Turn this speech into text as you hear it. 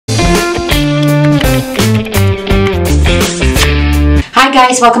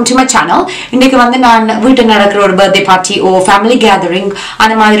guys, welcome to my channel. இன்னைக்கு வந்து நான் வீட்ல நடக்கிற ஒரு birthday party or family gathering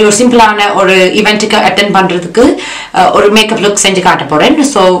அந்த மாதிரி ஒரு சிம்பிளான ஒரு ஈவென்ட்க்கு அட்டெண்ட் பண்றதுக்கு ஒரு மேக்கப் லுக் செஞ்சு காட்ட போறேன்.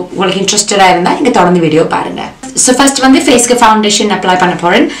 சோ உங்களுக்கு இன்ட்ரஸ்டடா இருந்தா நீங்க தொடர்ந்து வீடியோ பாருங்க. So first வந்து ஃபேஸ்க்கு ஃபவுண்டேஷன் அப்ளை பண்ண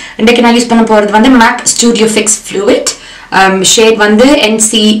போறேன். இன்னைக்கு நான் யூஸ் பண்ண போறது வந்து MAC Studio Fix Fluid. Shade வந்து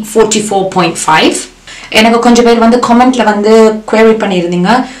NC 44.5. எனக்கு கொஞ்சம் பேர் வந்து கமெண்ட்ல வந்து query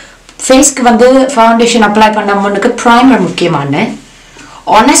பண்ணிருந்தீங்க. ஃபேஸ்க்கு வந்து ஃபவுண்டேஷன் அப்ளை பண்ண முன்னுக்கு பிரைமர் முக்கியமான.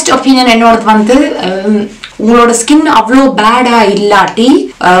 Honest opinion என்னோடது வந்து உங்களோட ஸ்கின் அவ்வளோ பேடா இல்லாட்டி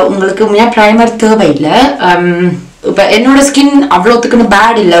உங்களுக்கு முன்னாடி பிரைமர் தேவையில்லை. இப்போ என்னோட ஸ்கின் அவ்வளோத்துக்குன்னு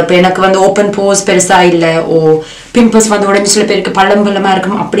பேட் இல்லை. இப்போ எனக்கு வந்து ஓப்பன் போஸ் பெருசாக இல்லை, ஓ பிம்பிள்ஸ் வந்து உடஞ்சி சில பேருக்கு பள்ளம் பள்ளமாக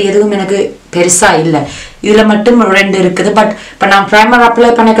இருக்கும், அப்படி எதுவும் எனக்கு பெருசாக இல்லை. இதில் மட்டும் 2 இருக்குது. பட் இப்போ நான் ப்ரைமர்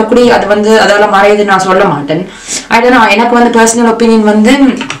அப்ளை பண்ணிக்கக்கூடிய அது வந்து அதெல்லாம் மறையுது நான் சொல்ல மாட்டேன். அதுதான் எனக்கு வந்து பர்சனல் ஒப்பீனியன் வந்து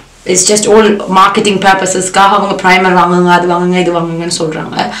it's just all marketing purposes காக அவங்க primer வாங்குங்க அது வாங்குங்க இது வாங்குங்கன்னு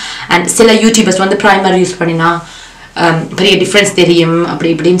சொல்றாங்க. and சில யூடியூபர்ஸ் வந்து primer யூஸ் பண்ணினா பெரிய டிஃபரன்ஸ் தெரியும்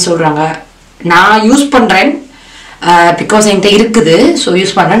அப்படி இப்படின்னு சொல்றாங்க. நான் யூஸ் பண்றேன் பிகாஸ் என்கிட்ட இருக்குது, ஸோ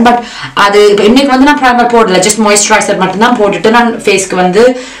யூஸ் பண்றேன். பட் அது இப்போ இன்னைக்கு வந்து நான் primer போடல, ஜஸ்ட் மாய்ஸ்சரைசர் மட்டும் தான் போட்டுட்டு நான் ஃபேஸ்க்கு வந்து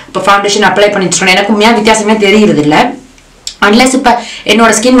இப்போ ஃபவுண்டேஷன் அப்ளை பண்ணிட்டு இருக்கேன். எனக்கு உண்மையாக வித்தியாசமே தெரியுறது இல்லை. அன்லெஸ் இப்போ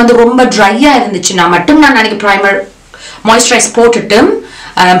என்னோட ஸ்கின் வந்து ரொம்ப ட்ரையா இருந்துச்சுன்னா மட்டும் நான் அன்னைக்கு primer மாய்ஸ்சரைஸ் போட்டுட்டு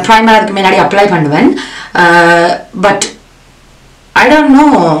primer அதுக்கு முன்னாடி அப்ளை பண்ணுவேன். பட் ஐ டோன்ட் நோ,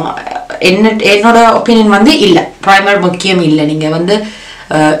 என்னோட ஒப்பீனியன் வந்து இல்லை, primer முக்கியம் இல்லை. நீங்கள் வந்து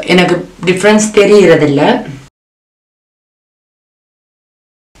எனக்கு டிஃப்ரென்ஸ் தெரியறதில்லை.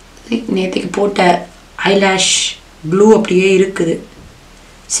 நேற்றுக்கு போட்ட ஐலாஷ் ப்ளூ அப்படியே இருக்குது.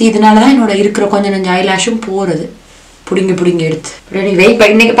 இதனால தான் என்னோட இருக்கிற கொஞ்சம் நஞ்சம் ஐலாஷும் போகிறது, பிடிங்கி எடுத்து. எனிவே இப்போ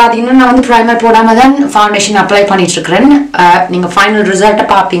இன்னைக்கு பார்த்தீங்கன்னா நான் வந்து ப்ரைமர் போடாமல் தான் ஃபவுண்டேஷன் அப்ளை பண்ணிட்டு இருக்கிறேன். நீங்கள் ஃபைனல் ரிசல்ட்டை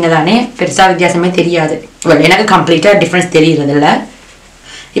பார்ப்பீங்க தானே, பெருசாக வித்தியாசமே தெரியாது. எனக்கு கம்ப்ளீட்டாக டிஃப்ரென்ஸ் தெரியறதில்ல.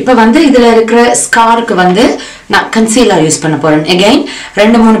 இப்போ வந்து இதில் இருக்கிற ஸ்காருக்கு வந்து நான் கன்சீலர் யூஸ் பண்ண போகிறேன். எகெயின்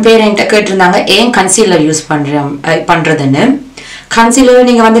 2-3 பேர் என்கிட்ட கேட்டிருந்தாங்க ஏன் கன்சீலர் யூஸ் பண்ணுறதுன்னு. கன்சீலர்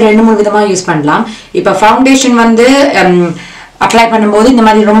நீங்கள் வந்து 2-3 விதமாக யூஸ் பண்ணலாம். இப்போ ஃபவுண்டேஷன் வந்து அப்ளை பண்ணும்போது இந்த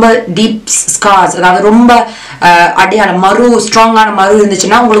மாதிரி ரொம்ப டீப் ஸ்கார்ஸ், அதாவது ரொம்ப அடையாளம் ஸ்ட்ராங்கான மறு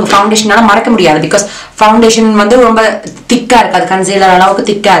இருந்துச்சுன்னா உங்களுக்கு ஃபவுண்டேஷனால மறக்க முடியாது. பிகாஸ் ஃபவுண்டேஷன் வந்து ரொம்ப திக்கா இருக்காது, கன்சீலர் அளவுக்கு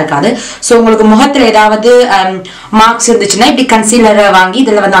திக்கா இருக்காது. ஸோ உங்களுக்கு முகத்துல ஏதாவது மார்க்ஸ் இருந்துச்சுன்னா இப்படி கன்சீலரை வாங்கி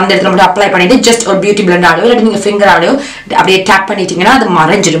இதில் வந்து அந்த இடத்துல மட்டும் அப்ளை பண்ணிட்டு ஜஸ்ட் ஒரு பியூட்டி பிளெண்டாலையோ இல்லை நீங்கள் ஃபிங்கராலையோ அப்படியே டேப் பண்ணிட்டீங்கன்னா அது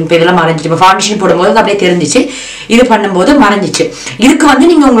மறைஞ்சிடும். இப்போ இதெல்லாம் மறைஞ்சிடும். இப்போ ஃபவுண்டேஷன் போடும்போது அப்படியே தெரிஞ்சிச்சு, இது பண்ணும்போது மறைஞ்சிச்சு. இதுக்கு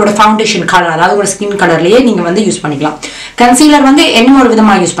வந்து நீங்கள் உங்களோட ஃபவுண்டேஷன் கலர், அதாவது உங்களோட ஸ்கின் கலர்லேயே நீங்கள் வந்து யூஸ் பண்ணிக்கலாம். கன்சீலர் வந்து என்ன ஒரு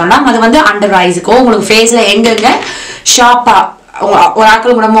விதமாக யூஸ் பண்ணலாம். அது வந்து அண்டர் ஐஸுக்கோ உங்களுக்கு ஃபேஸில் எங்கெங்க ஷார்ப்பா ஒரு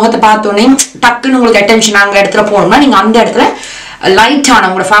ஆட்கள் உங்களோட முகத்தை பார்த்தோன்னே டக்குன்னு உங்களுக்கு அட்டென்ஷன் அங்கே இடத்துல போகணும்னா நீங்கள் அந்த இடத்துல லைட்டான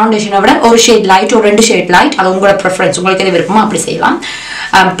உங்களோட ஃபவுண்டேஷனை விட ஒரு ஷேட் லைட், ஒரு 2 ஷேட் லைட், அது உங்களோட ப்ரிஃபரன்ஸ், உங்களுக்கு எது விருப்பமோ அப்படி செய்யலாம்.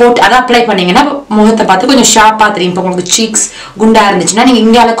 போட்டு அதை அப்ளை பண்ணீங்கன்னா முகத்தை பார்த்து கொஞ்சம் ஷார்ப்பாக தெரியும். இப்போ உங்களுக்கு சீக்ஸ் குண்டா இருந்துச்சுன்னா நீங்கள்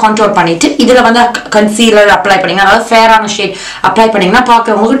இந்தியாவில் கண்ட்ரோல் பண்ணிட்டு இதில் வந்து கன்சீலர் அப்ளை பண்ணீங்கன்னா, அதாவது ஃபேரான ஷேட் அப்ளை பண்ணீங்கன்னா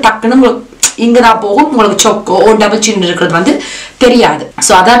பார்க்குறவங்களுக்கு டக்குன்னு உங்களுக்கு இங்கதான் போகும், உங்களுக்கு சொக்கோ டபுள் சின் இருக்கிறது வந்து தெரியாது.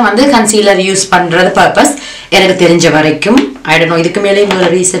 ஸோ அதான் வந்து கன்சீலர் யூஸ் பண்றது பர்பஸ் எனக்கு தெரிஞ்ச வரைக்கும். ஐ டோன்ட் நோ, இதுக்கு மேலே இன்னொரு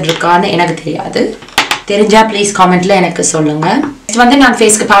ரீசன் இருக்கான்னு எனக்கு தெரியாது. தெரிஞ்சா ப்ளீஸ் காமெண்ட்ல எனக்கு சொல்லுங்க. நெக்ஸ்ட் வந்து நான்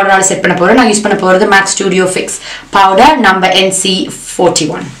ஃபேஸ்க்கு பவுடரால் செட் பண்ண போறேன். நான் யூஸ் பண்ண போறது MAC Studio Fix powder number NC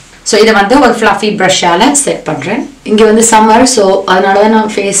 41. So இதை வந்து ஒரு ஃப்ளஃபி ப்ரஷ்ஷால செட் பண்றேன். இங்க வந்து சம்மர், ஸோ அதனாலதான்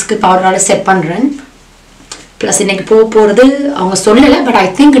நான் ஃபேஸ்க்கு பவுடரால செட் பண்றேன். ப்ளஸ் இன்னைக்கு போகிறது அவங்க சொல்லலை, பட் ஐ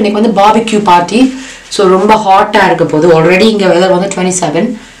திங்க் இன்னைக்கு வந்து பார்பிக்யூ பார்ட்டி. ஸோ ரொம்ப ஹாட்டாக இருக்க போகுது. ஆல்ரெடி இங்கே வெதர் வந்து 27,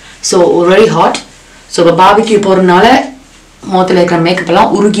 ஸோ ஆல்ரெடி ஹாட். ஸோ இப்போ பார்பிக்யூ போகிறதுனால முகத்தில் இருக்கிற மேக்கப்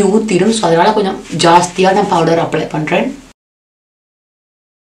எல்லாம் உருகி ஊற்றிடும். ஸோ அதனால கொஞ்சம் ஜாஸ்தியாக நான் பவுடர் அப்ளை பண்ணுறேன்.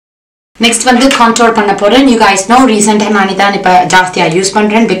 நெக்ஸ்ட் வந்து கான்ட்ரோல் பண்ண போகிறேன். யூ கைஸ் நோ ரீசெண்டாக நான் தான் இப்போ ஜாஸ்தியாக யூஸ்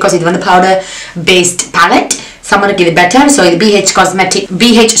பண்ணுறேன். பிகாஸ் இது வந்து பவுடர் பேஸ்ட் பேலட். சம்மருக்கு இது பெட்டர். ஸோ இது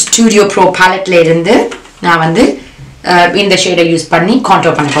BH Studio Pro பேலட்ல இருந்து நான் வந்து இந்த ஷேடை யூஸ் பண்ணி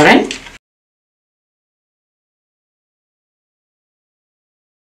கான்ட்ரோல் பண்ண போறேன்.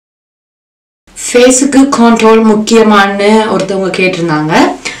 ஃபேஸுக்கு கான்ட்ரோல் முக்கியமான ஒருத்தவங்க கேட்டிருந்தாங்க.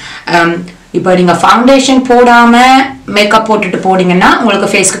 இப்போ நீங்க ஃபவுண்டேஷன் போடாம மேக்கப் போட்டுட்டு போனீங்கன்னா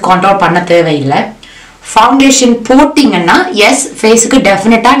உங்களுக்கு ஃபேஸ்க்கு கான்ட்ரோல் பண்ண தேவையில்லை. ஃபவுண்டேஷன் போட்டீங்கன்னா எஸ், ஃபேஸுக்கு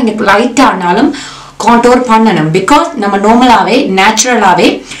டெஃபினட்டா நீங்க லைட் ஆனாலும் கான்ட்ரோல் பண்ணணும். பிகாஸ் நம்ம நார்மலாவே நேச்சுரலாவே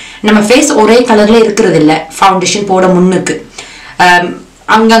நம்ம ஃபேஸ் ஒரே கலர்ல இருக்கிறது இல்லை. ஃபவுண்டேஷன் போட முன்னுக்கு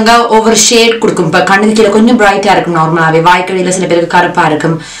அங்கங்க ஒவ்வொரு ஷேட் கொடுக்கும். இப்போ கண்ணுக்கு கீழே கொஞ்சம் பிரைட்டா இருக்கும் நார்மலாவே, வாய்க்கடியில் சில பேருக்கு கருப்பா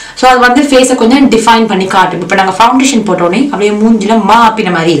இருக்கும். ஸோ அது வந்து ஃபேஸை கொஞ்சம் டிஃபைன் பண்ணி காட்டும். இப்போ நாங்கள் ஃபவுண்டேஷன் போட்டோன்னே அப்படியே மூஞ்சில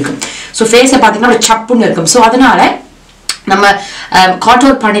மாப்பின மாதிரி இருக்கும். ஸோ ஃபேஸை பார்த்தீங்கன்னா ஒரு சப்புன்னு இருக்கும். ஸோ அதனால நம்ம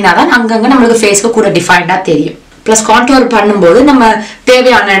கான்ட்ரோல் பண்ணினாதான் அங்கங்க நம்மளுக்கு ஃபேஸ்க்கு கூட டிஃபைன்டா தெரியும். ப்ளஸ் கான்டோர் பண்ணும்போது நம்ம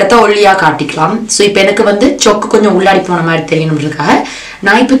தேவையான இடத்த ஒல்லியாக காட்டிக்கலாம். ஸோ இப்போ எனக்கு வந்து சொக்கு கொஞ்சம் உள்ளாடி போன மாதிரி தெரியணுன்றதுக்காக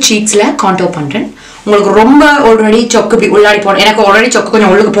நான் இப்போ சீக்ஸில் கான்டோர் பண்ணுறேன். உங்களுக்கு ரொம்ப ஆல்ரெடி சொக்கு இப்படி உள்ளாடி போன, எனக்கு ஆல்ரெடி சொக்கு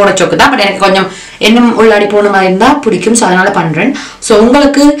கொஞ்சம் உள்ளுக்கு போன சொக்கு தான், பட் எனக்கு கொஞ்சம் இன்னும் உள்ளாடி போன மாதிரி இருந்தால் பிடிக்கும். ஸோ அதனால பண்ணுறேன். ஸோ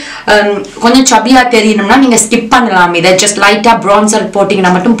உங்களுக்கு கொஞ்சம் சபியாக தெரியணும்னா நீங்கள் ஸ்கிப் பண்ணலாம். இதை ஜஸ்ட் லைட்டாக ப்ரான்சர்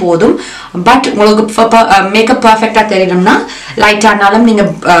போட்டிங்கன்னா மட்டும் போதும். பட் உங்களுக்கு மேக்கப் பர்ஃபெக்டாக தெரியணும்னா லைட்டானாலும்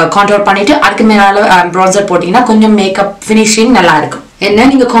நீங்கள் கான்டோர் பண்ணிவிட்டு அதுக்கு மேலே ப்ரான்சர் போட்டிங்கன்னா கொஞ்சம் மேக்கப் ஃபினிஷிங் நல்லா இருக்கும். என்ன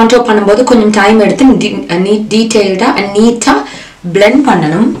நீங்கள் கான்டோர் பண்ணும்போது கொஞ்சம் டைம் எடுத்து டீட்டெயில்டாக அண்ட் நீட்டாக பிளெண்ட்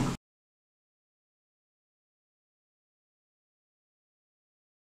பண்ணணும்.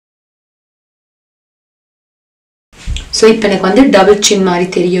 ஸோ இப்போ எனக்கு வந்து டபுள் சின் மாதிரி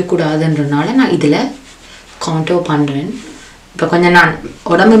தெரியக்கூடாதுன்றனால நான் இதில் கான்டோர் பண்ணுறேன். இப்போ கொஞ்சம் நான்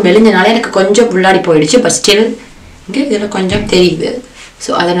உடம்பு மெலிஞ்சனால எனக்கு கொஞ்சம் உள்ளாடி போயிடுச்சு, பட் ஸ்டில் இங்கே இதில் கொஞ்சம் தெரியுது.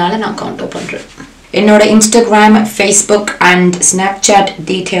 ஸோ அதனால் நான் கான்டோர் பண்ணுறேன். என்னோட Instagram, Facebook and Snapchat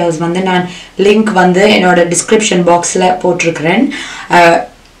details வந்து நான் லிங்க் வந்து என்னோட டிஸ்கிரிப்ஷன் பாக்ஸில் போட்டிருக்கிறேன்.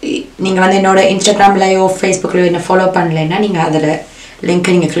 நீங்கள் வந்து என்னோட இன்ஸ்டாகிராம்லையோ ஃபேஸ்புக்லையோ என்ன ஃபாலோ பண்ணலைன்னா நீங்கள் அதில்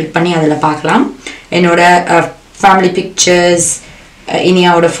லிங்க்கை நீங்கள் கிளிக் பண்ணி அதில் பார்க்கலாம். என்னோட ஃபேமிலி பிக்சர்ஸ்,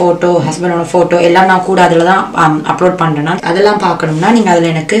 இனியாவோட ஃபோட்டோ, ஹஸ்பண்டோட ஃபோட்டோ எல்லாம் நான் கூட அதில் தான் அப்லோட் பண்ணுறேன்னா அதெல்லாம் பார்க்கணும்னா நீங்கள்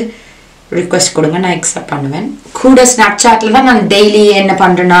அதில் எனக்கு ரிக்வெஸ்ட் கொடுங்க, நான் அக்செப்ட் பண்ணுவேன். கூட ஸ்னாப்சாட்டில் தான் நான் டெய்லி என்ன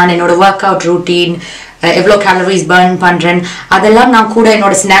பண்ணுறேன், நான் என்னோட ஒர்க் அவுட் ரூட்டீன், எவ்வளோ கேலரிஸ் பர்ன் பண்ணுறேன் அதெல்லாம் நான் கூட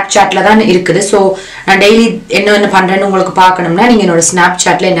என்னோட ஸ்னாப்சாட்டில் தான் இருக்குது. ஸோ நான் டெய்லி என்ன பண்ணுறேன்னு உங்களுக்கு பார்க்கணும்னா நீங்கள் என்னோட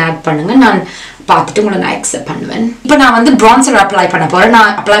ஸ்னாப்சாட்டில் என்ன ஆட் பண்ணுங்கள், நான் பார்த்துட்டு உங்களை நான் அக்செப்ட் பண்ணுவேன். இப்போ நான் வந்து ப்ரான்சர் அப்ளை பண்ண போகிறேன்.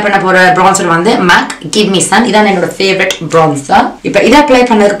 நான் அப்ளை பண்ண போகிற ப்ரான்சர் வந்து மேக் கிவ் மீ சன். இதான் என்னோட ஃபேவரட் ப்ரான்சர். இப்போ இதை அப்ளை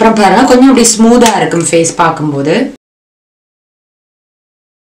பண்ணதுக்கப்புறம் பாருங்கள் கொஞ்சம் இப்படி ஸ்மூத்தாக இருக்கும் ஃபேஸ் பார்க்கும்போது.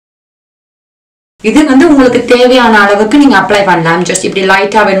 இது வந்து உங்களுக்கு தேவையான அளவுக்கு நீங்கள் அப்ளை பண்ணலாம். ஜஸ்ட் இப்படி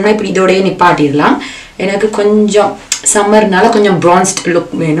லைட்டாக வேணும்னா இப்படி இதோடய நிப்பாட்டிடலாம். எனக்கு கொஞ்சம் சம்மர்னால கொஞ்சம் ப்ரான்ஸ்ட்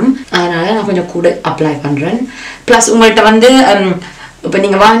லுக் வேணும், அதனால் நான் கொஞ்சம் கூட அப்ளை பண்ணுறேன். ப்ளஸ் உங்கள்கிட்ட வந்து இப்போ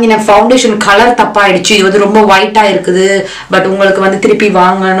நீங்கள் வாங்கின ஃபவுண்டேஷன் கலர் தப்பாயிடுச்சு, இது வந்து ரொம்ப ஒயிட்டாக இருக்குது, பட் உங்களுக்கு வந்து திருப்பி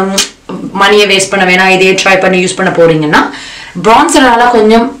வாங்கணும், மணியை வேஸ்ட் பண்ண வேணாம், இதே ட்ரை பண்ணி யூஸ் பண்ண போகிறீங்கன்னா ப்ரான்சரால்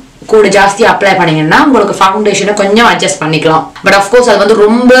கொஞ்சம் கூட ஜாஸ்தி அப்ளை பண்ணீங்கன்னா உங்களுக்கு ஃபவுண்டேஷனை கொஞ்சம் அட்ஜஸ்ட் பண்ணிக்கலாம். பட் அஃப்கோர்ஸ் அது வந்து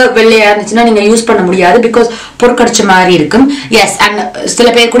ரொம்ப வெள்ளையாக இருந்துச்சுன்னா நீங்கள் யூஸ் பண்ண முடியாது, பிகாஸ் பொற்கடிச்ச மாதிரி இருக்கும். எஸ், அண்ட் சில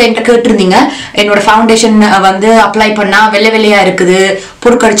பேர் கூட என்கிட்ட கேட்டிருந்தீங்க என்னோட ஃபவுண்டேஷன் வந்து அப்ளை பண்ணால் வெள்ளையாக இருக்குது,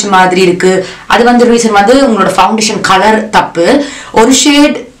 பொற்கடிச்ச மாதிரி இருக்குது. அது வந்து ரீசன் வந்து உங்களோட ஃபவுண்டேஷன் கலர் தப்பு. ஒரு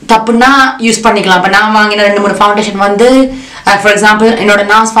ஷேட் தப்புன்னா யூஸ் பண்ணிக்கலாம். இப்போ நான் வாங்கின 2-3 ஃபவுண்டேஷன் வந்து ஃபார் எக்ஸாம்பிள் என்னோட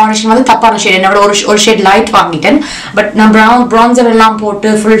நாஸ் ஃபவுண்டேஷன் வந்து தப்பான ஷேட், என்னோட ஒரு ஷேட் லைட் வாங்கிட்டேன், பட் நான் ப்ரான்சர் எல்லாம் போட்டு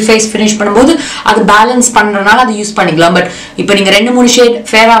ஃபுல் ஃபேஸ் ஃபினிஷ் பண்ணும்போது அது பேலன்ஸ் பண்ணுறதுனால அதை யூஸ் பண்ணிக்கலாம். பட் இப்போ நீங்கள் 2-3 ஷேட்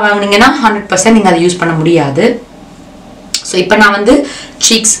ஃபேராக வாங்கினீங்கன்னா 100% நீங்கள் அதை யூஸ் பண்ண முடியாது. ஸோ இப்போ நான் வந்து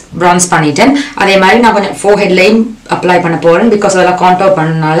சீக்ஸ் ப்ரான்ஸ் பண்ணிட்டேன். அதே மாதிரி நான் கொஞ்சம் ஃபோர்ஹெட்லையும் அப்ளை பண்ண போகிறேன், பிகாஸ் அதெல்லாம் கான்டோர்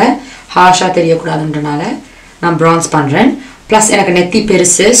பண்ணனால ஹார்ஷாக தெரியக்கூடாதுன்றனால நான் ப்ரான்ஸ் பண்ணுறேன். ப்ளஸ் எனக்கு நெத்தி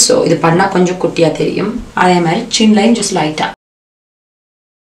பெருசு, ஸோ இது பண்ணால் கொஞ்சம் குட்டியாக தெரியும். அதே மாதிரி சின் லைன் ஜஸ்ட் லைட்டாக.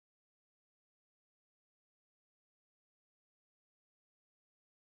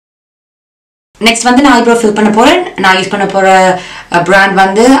 நெக்ஸ்ட் வந்து நான் ஐப்ரோ ஃபில் பண்ண போகிறேன். நான் யூஸ் பண்ண போகிற பிராண்ட்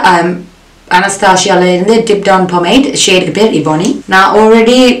வந்து அனஸ்தாஷியால இருந்து டிப் டவுன் பொமேட், ஷேடுக்கு பேர் இபானி. நான்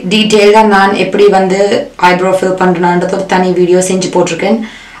ஆல்ரெடி டீட்டெயிலாக நான் எப்படி வந்து ஐப்ரோ ஃபில் பண்ணுறேன்றது ஒரு தனி வீடியோ செஞ்சு போட்டிருக்கேன்.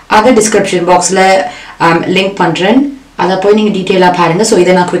 அதை டிஸ்கிரிப்ஷன் பாக்ஸில் லிங்க் பண்ணுறேன், அதை போய் நீங்கள் டீட்டெயிலாக பாருங்கள். ஸோ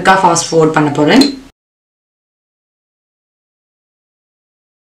இதை நான் குவிக்காக ஃபாஸ்ட் ஃபார்வர்ட் பண்ண போகிறேன்.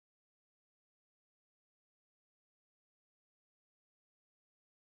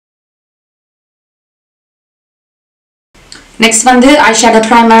 நெக்ஸ்ட் வந்து ஐஷேடோ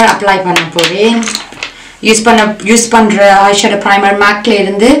ப்ரைமர் அப்ளை பண்ண போகிறேன். யூஸ் பண்ணுற ஐஷேடோ ப்ரைமர் மேக்ல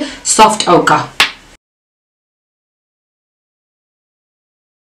இருந்து சாஃப்ட் ஓகா.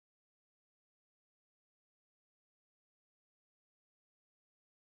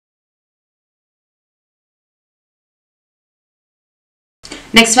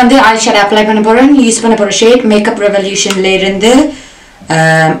 நெக்ஸ்ட் வந்து ஐஷேடோ அப்ளை பண்ண போகிறேன். யூஸ் பண்ண போகிற ஷேட் மேக்கப் ரெவல்யூஷன்ல இருந்து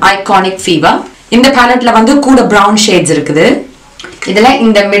ஐகானிக் ஃபீவர். இந்த பேலட்ல வந்து கூட ப்ரௌன் ஷேட்ஸ் இருக்குது. இதில்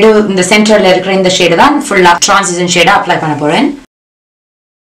இந்த மிடில் இந்த சென்டரில் இருக்கிற இந்த ஷேடு தான் ஃபுல்லாக ட்ரான்சிஷன் ஷேடாக அப்ளை பண்ண போகிறேன்.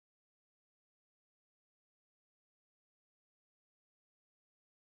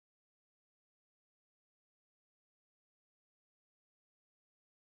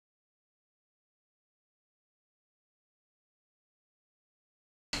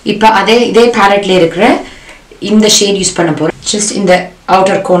 இப்போ இதே பேலட்ல இருக்கிற இந்த ஷேட் யூஸ் பண்ண போகிறேன். ஜஸ்ட் இந்த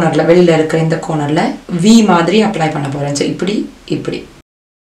அவுட்டர் கோர்னரில் வெளியில் இருக்கிற இந்த கோர்னரில் வி மாதிரி அப்ளை பண்ண போகிறேன். ஸோ இப்படி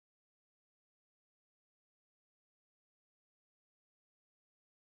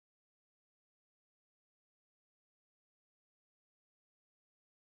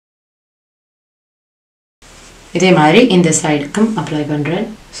இதே மாதிரி இந்த சைடுக்கும் அப்ளை பண்ணுறேன்.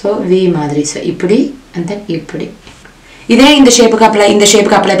 ஸோ வி மாதிரி. ஸோ இப்படி and then இப்படி. இதே இந்த ஷேப்புக்கு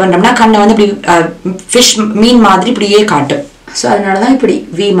அப்ளை பண்ணுறோம்னா கண்ணை வந்து இப்படி ஃபிஷ் மீன் மாதிரி இப்படியே காட்டும். ஸோ அதனால தான் இப்படி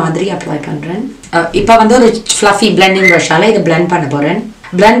வி மாதிரி அப்ளை பண்ணுறேன். இப்போ வந்து ஒரு ஃப்ளஃபி பிளெண்டிங் ப்ரஷால் இதை பிளெண்ட் பண்ண போகிறேன்.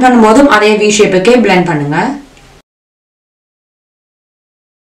 பிளெண்ட் பண்ணும்போதும் அதே வி ஷேப்புக்கே பிளெண்ட் பண்ணுங்கள்.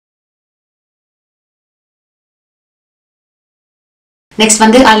 நெக்ஸ்ட்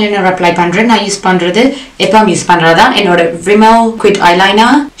வந்து ஐலைனர் அப்ளை பண்ணுறேன். நான் யூஸ் பண்ணுறது எப்பவும் யூஸ் பண்ணுறது தான் என்னோட ரிமல் குவிட்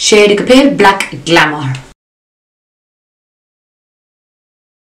ஐலைனர். ஷேடுக்கு பேர் பிளாக் கிளாமர்.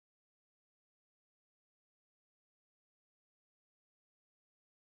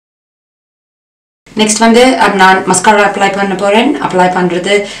 நெக்ஸ்ட் வந்து நான் மஸ்காரா அப்ளை பண்ண போகிறேன். அப்ளை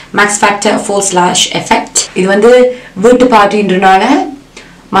பண்ணுறது maths factor folds lash effect. இது வந்து வீட்டு பார்ட்டின்றனால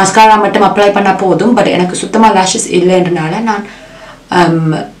மஸ்காரா மட்டும் அப்ளை பண்ணால் போதும். பட் எனக்கு சுத்தமாக லேஷஸ் இல்லைன்றனால நான்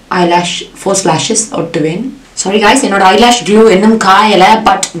eyelash false lashes ஒட்டுவேன். Sorry guys, என்னோட eyelash glue இன்னும் காயலை.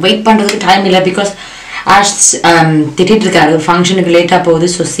 பட் வெயிட் பண்ணுறதுக்கு டைம் இல்லை. பிகாஸ் ஆஷ் திட்டிகிட்டு இருக்காரு ஒரு ஃபங்க்ஷனுக்கு லேட்டாக போகுது.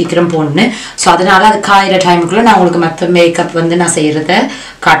 ஸோ சீக்கிரம் போகணுன்னு. ஸோ அதனால் அது காயிற டைமுக்குள்ளே நான் உங்களுக்கு மற்ற மேக்கப் வந்து நான் செய்கிறத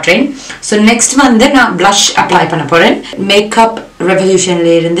காட்டுறேன். ஸோ நெக்ஸ்ட் வந்து நான் ப்ளஷ் அப்ளை பண்ண போகிறேன். மேக்கப்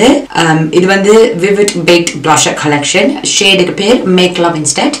ரெவல்யூஷன்லேருந்து இது வந்து விவிட் பேக்ட் ப்ளஷர் கலெக்ஷன். ஷேடுக்கு பேர் மேக் லவ்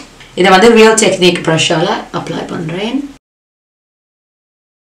இன்ஸ்டெட். இதை வந்து ரியல் டெக்னிக் ப்ரஷால் அப்ளை பண்ணுறேன்.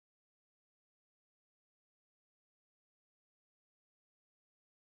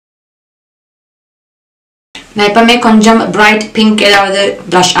 நான் எப்பவுமே கொஞ்சம் பிரைட் பிங்க் ஏதாவது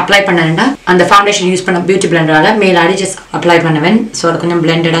ப்ளஷ் அப்ளை பண்ணேன்னா அந்த ஃபவுண்டேஷன் யூஸ் பண்ண பியூட்டி பிளெண்டரால மேலாடி ஜஸ்ட் அப்ளை பண்ணுவேன். ஸோ அது கொஞ்சம்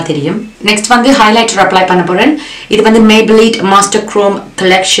பிளெண்டடாக தெரியும். நெக்ஸ்ட் வந்து ஹைலைட்டர் அப்ளை பண்ண போகிறேன். இது வந்து மேபிளிட் மாஸ்டர் குரோம்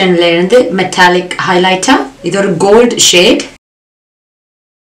கலெக்ஷன்லேருந்து மெட்டாலிக் ஹைலைட்டர். இது ஒரு கோல்டு ஷேட்.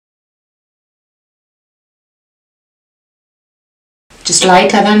 ஜஸ்ட்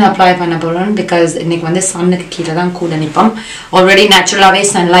லைட்டாக தான் அப்ளை பண்ண போகிறோம். பிகாஸ் இன்னைக்கு வந்து சன்னுக்கு கீழே தான் கூட நிற்போம். ஆல்ரெடி நேச்சுரலாகவே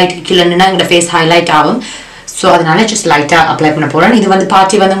சன்லைட்டுக்கு கீழே நின்னா எங்களோட ஃபேஸ் ஹைலைட் ஆகும். ஸோ அதனால ஜஸ்ட் லைட்டாக அப்ளை பண்ண போகிறேன். இது வந்து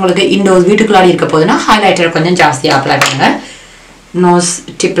பார்ட்டி வந்து உங்களுக்கு இண்டோர் வீட்டுக்குள்ளாடி இருக்க போதுன்னா ஹைலைட்டர் கொஞ்சம் ஜாஸ்தியாக அப்ளை பண்ணுங்க. நோஸ்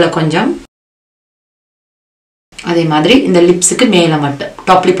டிப்பில் கொஞ்சம், அதே மாதிரி இந்த லிப்ஸுக்கு மேலே மட்டும்,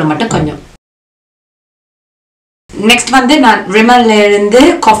 டாப் லிப்பில் மட்டும் கொஞ்சம். நெக்ஸ்ட் வந்து நான் ரிமல்ல இருந்து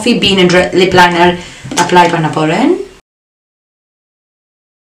காஃபி பீன் என்ற லிப் லைனர் அப்ளை பண்ண போகிறேன்.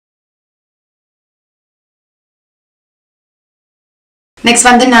 நெக்ஸ்ட்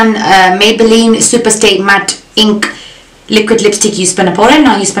வந்து நான் Maybelline super stay mat ink liquid lipstick use பண்ண போகிறேன்.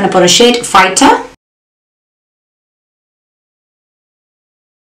 நான் யூஸ் பண்ண போகிற ஷேட் ஃபைட்டர்.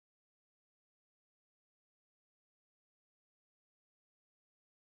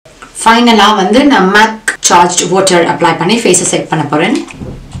 ஃபைனலாக வந்து நான் மேக் சார்ஜ் வாட்டர் அப்ளை பண்ணி ஃபேஸை செட் பண்ண போகிறேன்.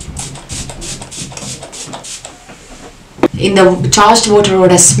 இந்த சார்ஜ்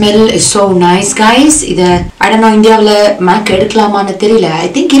வாட்டரோட smell is so nice guys. இதை ஐடனோ இந்தியாவில் மேக் எடுக்கலாமான்னு தெரியல. ஐ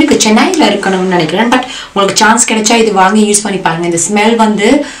திங்க் இருக்கு, சென்னையில் இருக்கணும்னு நினைக்கிறேன். பட் உங்களுக்கு சான்ஸ் கிடைச்சா இது வாங்கி யூஸ் பண்ணி பாருங்க. இந்த ஸ்மெல் வந்து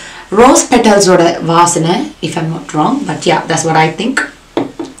ரோஸ் பெட்டல்ஸோட வாசனை, if I'm not wrong. But yeah, that's what I think.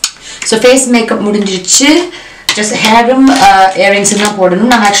 So face makeup முடிஞ்சிருச்சு. ஜஸ்ட் ஹேரும் இயரிங்ஸும் தான்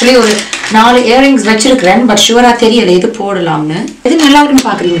போடணும். நான் ஆக்சுவலி ஒரு 4 இயரிங்ஸ் வச்சிருக்கிறேன். பட் ஷுவராக தெரியல எது போடலாம்னு. எது நல்லா இருக்குன்னு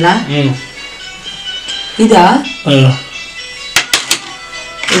பார்க்குறீங்களா? இதா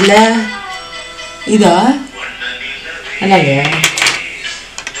இல்ல இதா? நல்லா இல்லையா?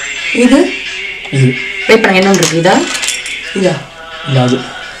 இது வெயிட் பண்ணுங்க, என்ன இருக்கு? இதா இதா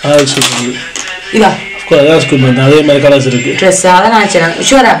இதா அதே மாதிரி கலர்ஸ் இருக்கு. ட்ரெஸ் அதான் நான் வச்சேன்.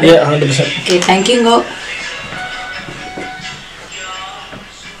 ஷூரா? 100%. ஓகே, தேங்க்யூங்கோ.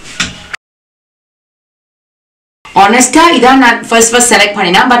 ஆனஸ்டா இதான் நான் ஃபர்ஸ்ட் செலக்ட்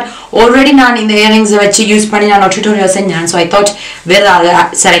பண்ணினேன். பட் ஆல்ரெடி நான் இந்த இயரிங்ஸை வச்சு யூஸ் பண்ணி நான் ஒரு டியூட்டோரியல் செஞ்சேன். ஸோ ஐ தாட் வேறு அதை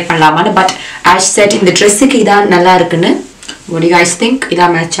செலக்ட் பண்ணலாமான்னு. பட் ஆஷ் செட் இந்த ட்ரெஸ்ஸுக்கு இதான் நல்லா இருக்குன்னு. what do you guys think?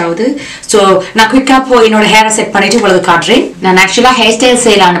 இதான் மேட்ச் ஆகுது. ஸோ நான் குயிக்காக போய் என்னோட ஹேரை செட் பண்ணிட்டு உங்களுக்கு காட்டுறேன். நான் ஆக்சுவலாக ஹேர் ஸ்டைல்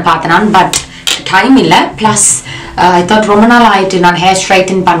செய்யலான்னு பார்த்தேன். பட் டைம் இல்லை. ப்ளஸ் ஐ தாட் ரொம்ப நாள் ஆகிட்டு நான் ஹேர்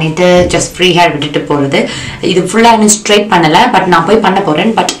ஸ்ட்ரைட்டன் பண்ணிவிட்டு ஜஸ்ட் ஃப்ரீ ஹேர் விட்டுட்டு போகிறது. இது ஃபுல்லாக இன்னும் ஸ்ட்ரைட் பண்ணலை. பட் நான் போய் பண்ண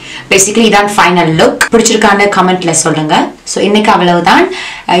போகிறேன். பட் பேசிக்கலி இதான் ஃபைனல் லுக். பிடிச்சிருக்கான்னு கமெண்ட்ல சொல்லுங்க. ஸோ இன்னைக்கு அவ்வளவுதான்.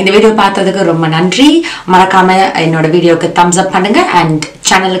 இந்த வீடியோ பார்த்ததுக்கு ரொம்ப நன்றி. மறக்காம என்னோட வீடியோக்கு தம்ஸ் அப் பண்ணுங்க அண்ட்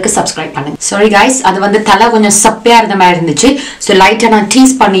சேனலுக்கு சப்ஸ்கிரைப் பண்ணுங்க. சாரி கைஸ், அது வந்து தலை கொஞ்சம் சப்பையா இருந்த மாதிரி இருந்துச்சு. ஸோ லைட்டாக நான்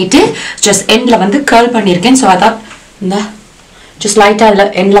டீஸ் பண்ணிட்டு ஜஸ்ட் எண்ட்ல வந்து கேர்ள் பண்ணியிருக்கேன். ஸோ அதான் இந்த ஜஸ்ட் லைட்டாக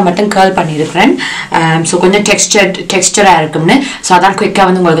எண்ணில் மட்டும் கேர்ள் பண்ணியிருக்கிறேன். ஸோ கொஞ்சம் டெக்ஸ்டராக இருக்கும்னு. ஸோ அதான் குயிக்காக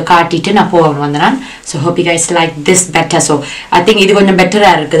வந்து உங்களுக்கு காட்டிட்டு நான் போகணும் வந்தேன். So hope you guys like this better. So I think இது கொஞ்சம்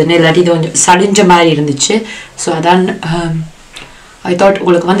பெட்டராக இருக்குதுன்னு, இல்லாட்டி இது கொஞ்சம் சடிஞ்ச மாதிரி இருந்துச்சு. ஸோ அதான் ஐ தாட்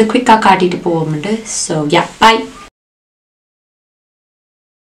உங்களுக்கு வந்து குயிக்காக காட்டிட்டு போவோம்ட்டு. So yeah, by.